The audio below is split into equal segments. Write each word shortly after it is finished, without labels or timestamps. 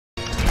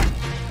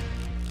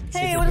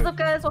Hey, what is up,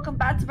 guys? Welcome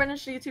back to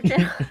Brendan's YouTube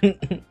channel.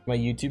 My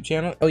YouTube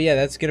channel? Oh yeah,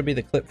 that's gonna be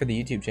the clip for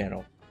the YouTube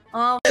channel.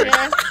 Oh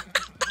yeah.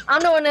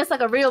 I'm doing this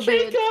like a real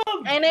bitch.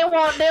 And they don't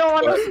want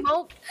no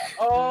smoke.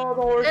 Oh,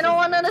 the horse. They don't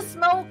want none of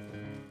smoke.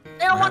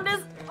 They don't want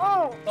this.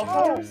 Oh, The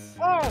horse.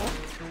 oh.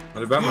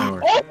 What about my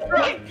horse? Oh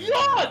my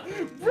god!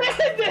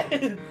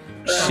 Brandon!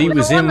 She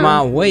was in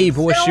my way,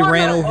 boy. She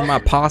ran wanna- over my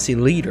posse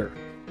leader.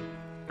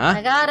 I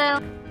Huh?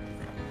 got him.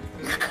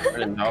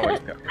 Brandon always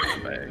got my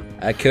bag.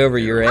 I cover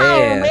your Oh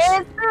ass.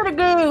 man, spirit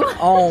goo.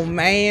 Oh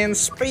man,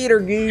 speeder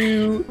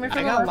goo. I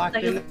got locked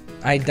in.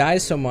 I die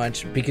so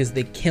much because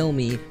they kill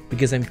me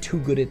because I'm too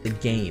good at the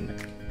game.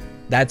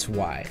 That's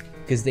why.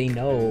 Because they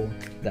know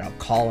that I'll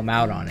call them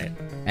out on it.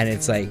 And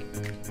it's like,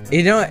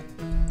 you know what?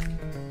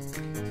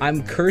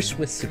 I'm cursed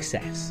with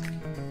success.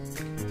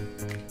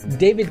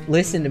 David,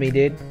 listen to me,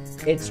 dude.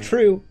 It's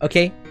true,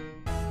 okay?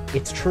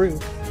 It's true.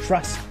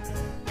 Trust.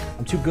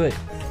 I'm too good.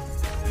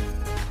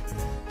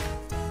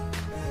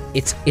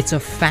 It's a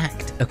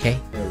fact, okay?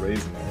 They're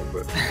raisin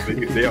though, but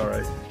they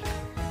alright.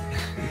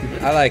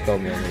 I like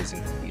oatmeal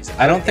raisin cookies.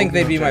 I don't think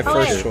they'd be my Oh,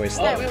 first wait. choice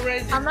Oh,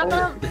 though. I'm not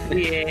gonna.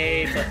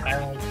 Yay, but I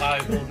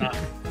will not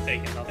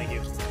take it. No, thank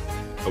you.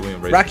 Oatmeal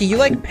raisin. Rocky, you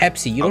like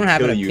Pepsi. You don't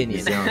have an I'll kill you if you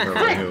opinion. stay on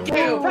Purple Hill.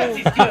 Ew,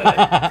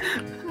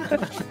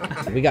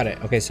 Pepsi's good. We got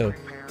it. Okay, so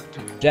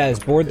Jazz,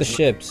 board the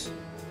ships.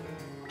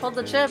 Hold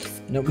the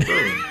chips. Nope.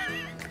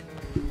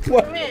 Come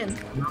What? in.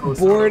 No, it's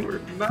Board,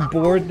 not over. No.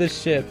 board the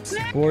ships.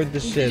 Board the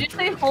Did you ships.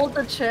 say hold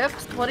the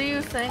chips? What are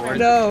you saying? right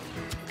No.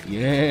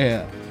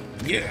 Yeah.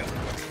 Yeah.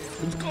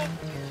 Let's go.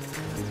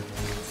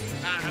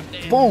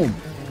 Boom.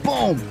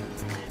 Boom.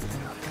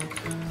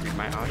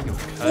 My audio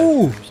cut.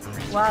 Ooh. now?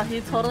 Wow, he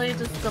totally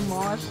just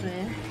demolished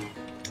me.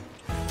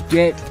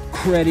 Get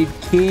credit,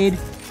 kid.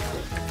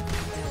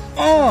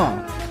 Oh.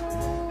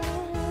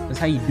 That's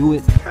how you do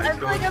it. I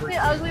feel like I'm the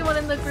ugly one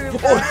in the group.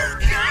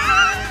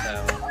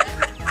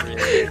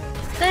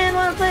 Stay in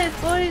one place,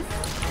 boys.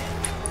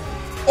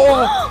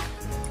 Oh.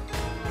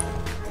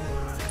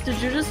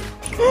 Did you just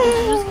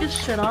get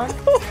shit on?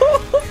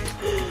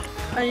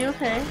 Are you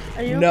okay?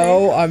 Are you okay?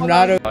 No, I'm Hold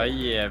not. on. Oh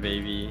yeah,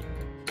 baby.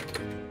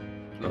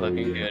 You're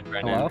looking good,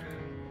 Brendan. Hello?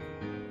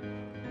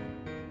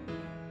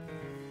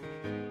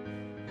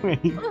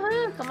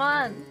 Woohoo, come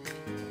on.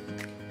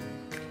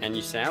 And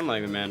you sound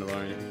like the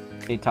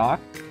Mandalorian. They talk.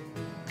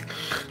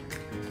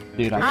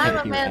 Dude, I I'm can't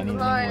a hear anything.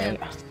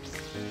 Mandalorian. Wait.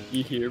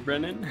 You hear,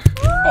 Brendan?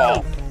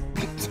 Oh.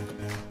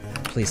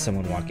 Please,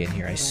 someone walk in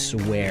here. I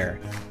swear.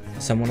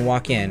 Someone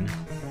walk in.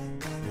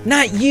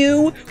 Not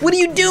you! What are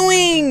you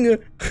doing?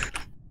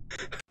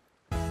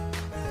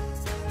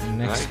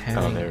 Next Oh,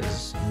 heading there it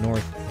is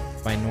north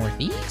by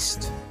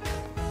northeast.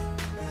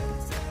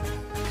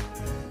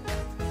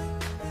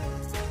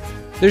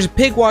 There's a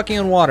pig walking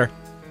on water.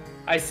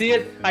 I see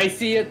it. I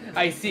see it.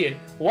 I see it.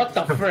 What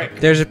the frick?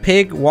 There's a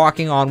pig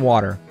walking on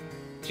water.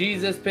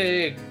 Jesus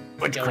pig.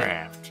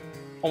 Witchcraft.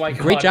 Oh my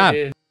god. Great job.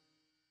 it is.